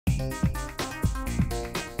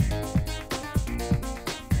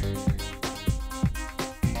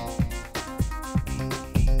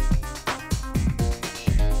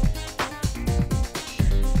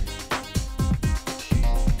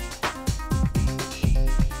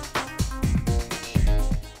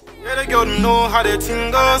girl know how the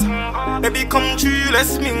thing goes. Baby, come true,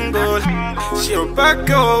 let's mingle. She a bad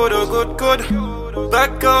girl with a good.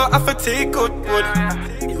 Bad girl, I for take good.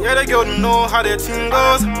 Yeah, the girl know how the thing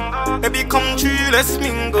goes. Baby, come true, let's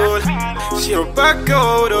mingle. She a bad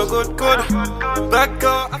girl with a good. Bad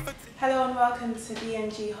girl, I for. Hello and welcome to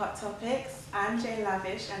BnG Hot Topics. I'm Jane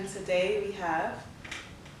Lavish and today we have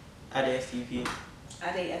STP.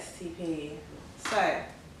 STP. So,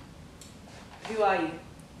 who are you?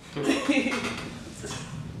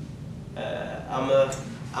 I'm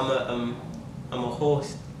a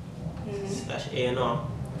host slash A&R.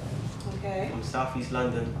 Okay. from South East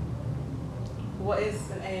London. What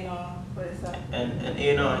is an A&R? What is that? An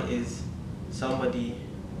A&R is somebody.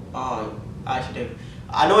 Actually,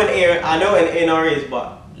 I know what an A&R is,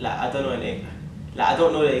 but like I don't know I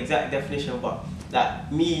don't know the exact definition. But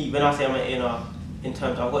like me, when I say I'm an A&R, in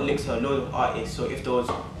terms I've got links to a load of artists. So if there was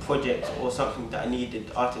projects or something that I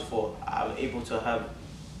needed artists for, I'm able to have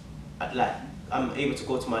I'm able to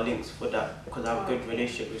go to my links for that because I have a good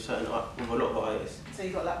relationship with with a lot of artists. So you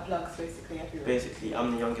got like plugs basically everywhere? Basically,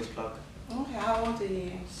 I'm the youngest plug. Okay, how old are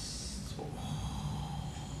you?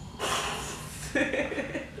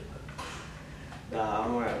 Nah,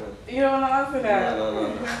 I'm alright, man. You don't want to answer that? No.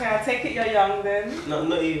 Okay, I take it you're young then. No,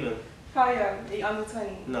 not even. How young? Are you under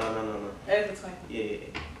 20? No. Over 20? Yeah.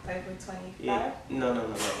 Over 25? Yeah.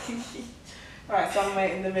 No. Alright, somewhere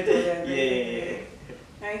in the middle then. Yeah.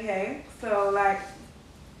 Okay, so like,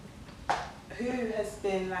 who has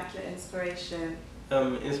been like your inspiration?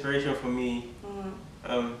 Inspiration for me,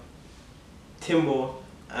 Timbo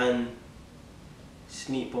and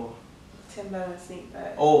Sneakbo. Timbo and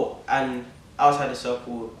Sneakbo. Oh, and outside the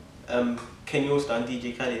circle, Kenny Allstar and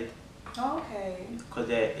DJ Khaled. Oh, okay. Because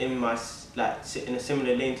they're in my in a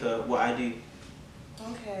similar lane to what I do.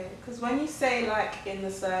 Okay, because when you say like in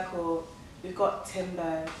the circle, we've got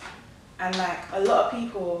Timbo, and like a lot of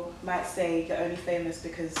people might say you're only famous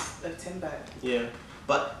because of Timbo. Yeah,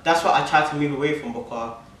 but that's what I try to move away from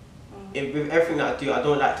because with everything that I do, I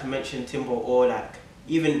don't like to mention Timbo or like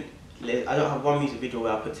even I don't have one music video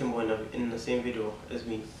where I put Timbo in the same video as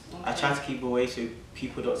me. Okay. I try to keep away so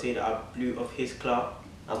people don't say that I blew off his clout.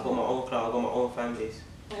 I've got my own clout. I've got my own fan base.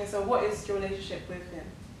 Okay, so what is your relationship with him?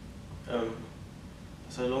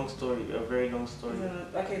 It's a long story, a very long story.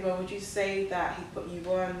 Okay, but would you say that he put you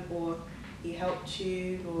on, or he helped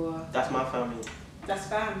you, or? That's my family. That's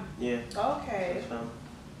fam? Yeah. Okay. That's fam.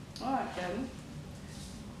 Alright then.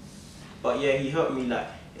 But yeah, he helped me like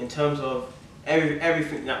in terms of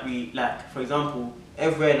everything that we like. For example,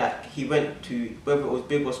 everywhere like he went to, whether it was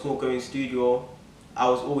big or small, going studio, I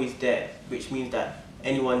was always there, which means that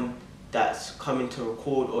anyone that's coming to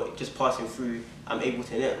record or just passing through, I'm able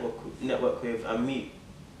to network with and meet.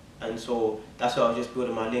 And so that's why I was just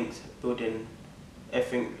building my links, building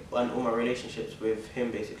everything and all my relationships with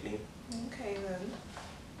him basically. Okay then.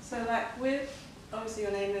 So like with, obviously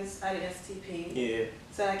your name is STP. Yeah.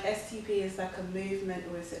 So like STP is like a movement,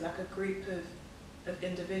 or is it like a group of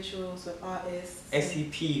individuals or artists?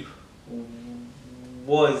 STP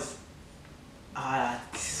was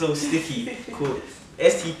so sticky. Cool.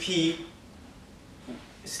 STP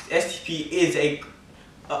is a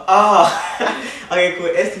okay, cool.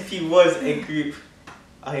 STP was a group.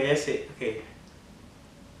 Okay, that's it. Okay.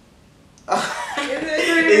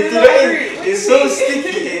 It's so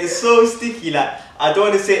sticky. It's so sticky. Like I don't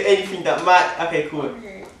want to say anything that might. Okay, cool.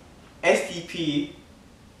 Okay. STP,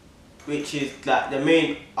 which is like the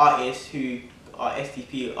main artists who are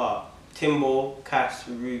STP are Timbo, Cass,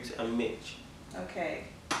 Roogs, and Mitch. Okay.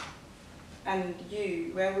 And you,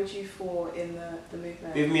 where would you fall in the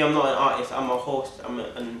movement? With me, I'm not an artist. I'm a host.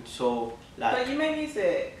 And so like. But you make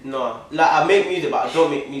music. No, like I make music, but I don't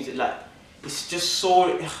make music. Like it's just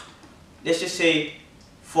so. Let's just say,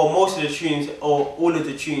 for most of the tunes or all of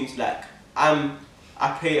the tunes, like I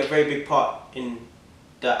play a very big part in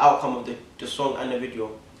the outcome of the song and the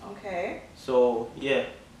video. Okay. So yeah,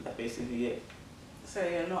 that's basically it. So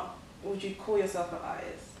you're not. Would you call yourself an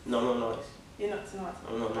artist? No, I'm not an artist. You're not an artist.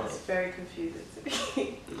 I'm not an That's artist. very confusing to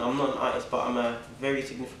me. No, I'm not an artist, but I'm a very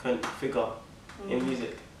significant figure in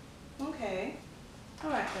music. Okay.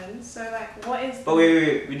 Alright then. So like, what is? But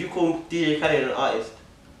wait. Would you call DJ Khaled an artist?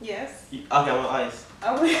 Yes. Okay, I'm an artist.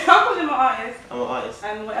 I'll call him an artist. I'm an artist.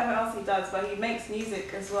 And whatever else he does, but he makes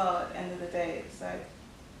music as well at the end of the day. So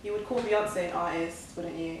you would call Beyonce an artist,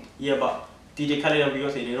 wouldn't you? Yeah, but DJ Khaled and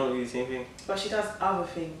Beyonce, they don't do the same thing. But she does other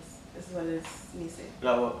things as well as music.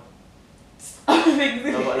 Like what? Other things.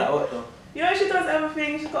 No, but like what though? You know, she does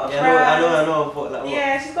everything. She's got a Yeah, brand. I know, but like what?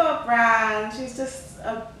 Yeah, she's got a brand. She's just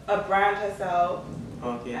a brand herself.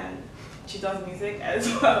 Okay. And she does music as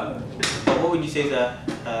well. But what would you say is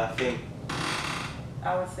a thing?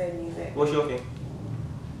 I would say music. What's your thing?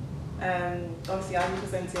 Obviously I'm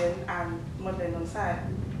presenting and modelling on the side.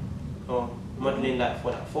 Oh, modelling like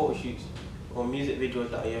for like photo shoots or music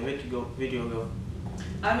videos, like you're a video girl.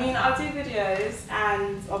 I mean, I'll do videos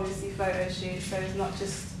and obviously photo shoots, so it's not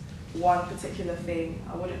just one particular thing.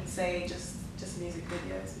 I wouldn't say just music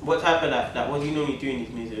videos. What type of like what do you normally do in these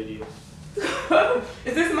music videos?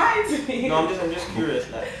 Is this mine to me? No, I'm just curious,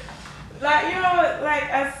 like you know, like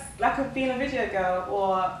as being a video girl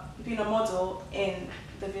or being a model in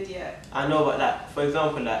the video. I know, but like for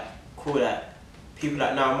example, like cool, like people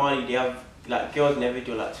like now Marley, they have like girls in their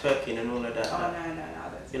video like twerking and all of that. Oh like, no,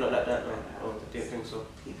 that's you're not like that, no? No. Oh, I didn't think so.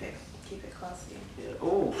 Keep it classy. Yeah.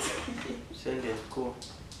 Oh, send it, cool.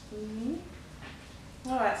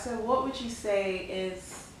 Alright, so what would you say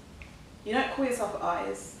is, you don't call yourself an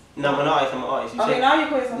artist? No, I'm an artist, I'm an artist. Okay, now you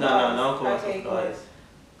call yourself an artist. No, I'm calling myself an good. artist.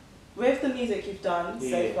 With the music you've done so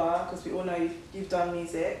Yeah. far, because we all know you've done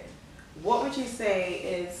music, what would you say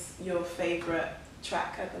is your favourite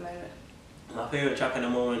track at the moment? My favourite track at the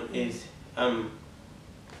moment is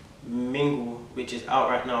Mingle, which is out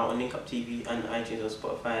right now on Link Up TV and iTunes and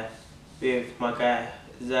Spotify, with my guy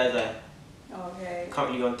Zaza. Okay.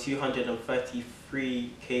 Currently on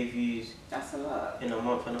 233k views That's a lot. in a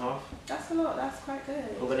month and a half. That's a lot, that's quite good.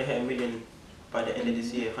 I'm gonna hit 1 million by the end of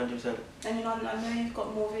this year, 100%. And you know, I know you've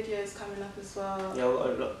got more videos coming up as well. Yeah, I've got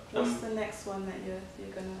a lot. What's the next one that you're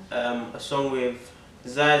gonna... A song with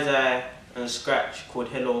Zaza and Scratch called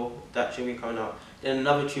Hello, that should be coming out. Then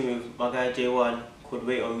another tune with my guy J1 called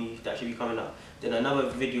Wait On Me, that should be coming out. Then another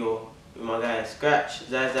video with my guy Scratch,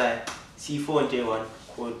 Zaza, C4 and J1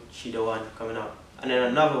 called She The One coming out. And then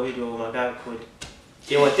another video with my guy called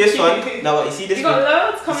J1. This one, now you see this you got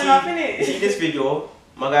loads coming up, innit? You see this video,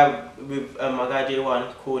 my guy with my guy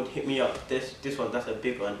J1 called Hit Me Up. This one, that's a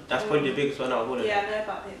big one. That's probably the biggest one out of all of them. Yeah, I know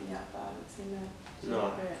about Hit Me Up, but I haven't seen that.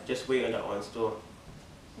 No, just wait on that one still.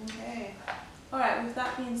 Okay. Alright, with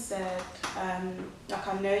that being said, like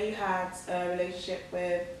I know you had a relationship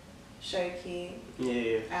with Shoki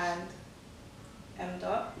and M.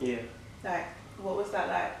 Dot. Yeah. Like, what was that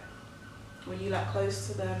like? Were you like close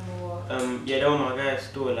to them or? Yeah, they were my guys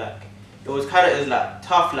still. Like, it was kind of like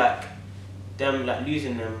tough, like them like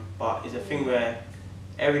losing them, but it's a thing where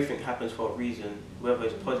everything happens for a reason, whether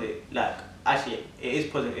it's positive. Like, actually, it is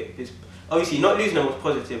positive. It's obviously not losing them was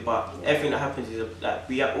positive, but everything that happens is like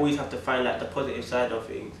we always have to find like the positive side of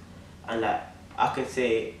things, and like I can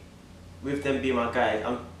say, with them being my guys,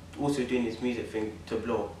 I'm also doing this music thing to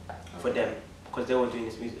blow for them, because they were doing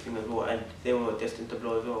this music thing as well, and they were destined to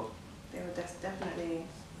blow as well. They were definitely,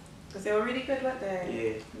 because they were really good, weren't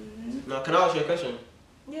they? Yeah. Now, can I ask you a question?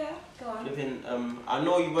 Yeah, go on. Flipping, I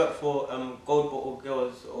know you work for Gold Bottle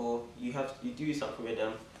Girls, or you do something with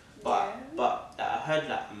them, but I heard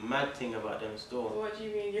like a mad thing about them still. What do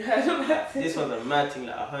you mean you heard about This one's a mad thing.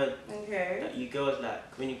 Like I heard that you girls, like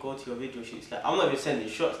when you go to your video shoots, like I'm not even sending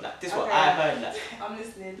shots. Like this what I heard. Like I'm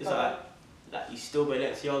listening. It's like you steal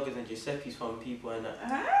Balenciagas and Giuseppe's from people, and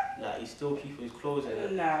like you steal people's clothes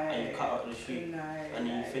and and you cut out the shoot, and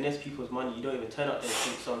you finesse people's money. You don't even turn up their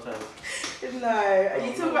shoot sometimes. No, are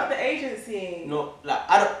you talking about the agency? No, like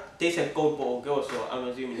I don't. They said Gold Bottle Girls, so I'm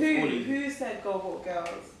assuming it's all of you. Who said Gold Bottle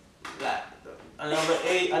Girls? Like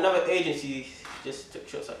another agency just took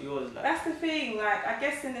shots at yours. Like that's the thing. Like I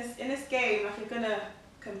guess in this game, like you're gonna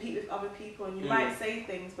compete with other people, and you might say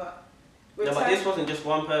things, but. No, but this wasn't just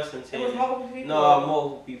one person saying it. Was multiple people? No,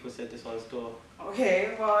 multiple people said this on store.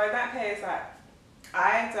 Okay, well in that case, like,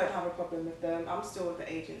 I don't have a problem with them. I'm still with the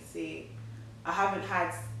agency. I haven't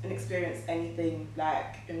had an experience anything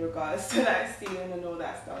like in regards to like stealing and all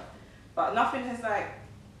that stuff. But nothing has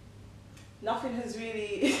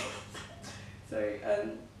really sorry,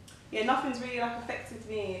 nothing's really like affected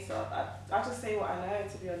me, so I just say what I know,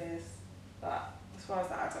 to be honest. But as far as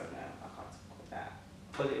that, I don't know. I can't call that.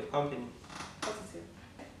 Positive company. Positive.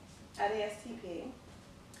 At the STP,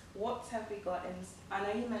 what have we got in? I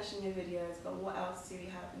know you mentioned your videos, but what else do we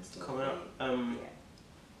have in store? Coming up,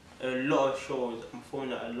 a lot of shows. I'm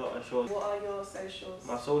filming at a lot of shows. What are your socials?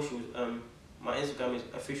 My socials, my Instagram is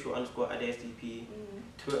official_@STP,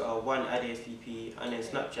 Twitter 1@STP, and then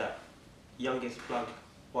Snapchat, youngest plug,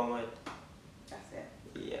 one word. That's it.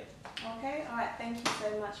 Yeah. Okay. All right. Thank you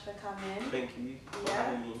so much for coming. Thank you for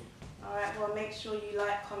having me. Alright, well make sure you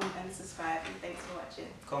like, comment and subscribe, and thanks for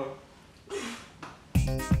watching. Come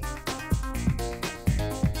on.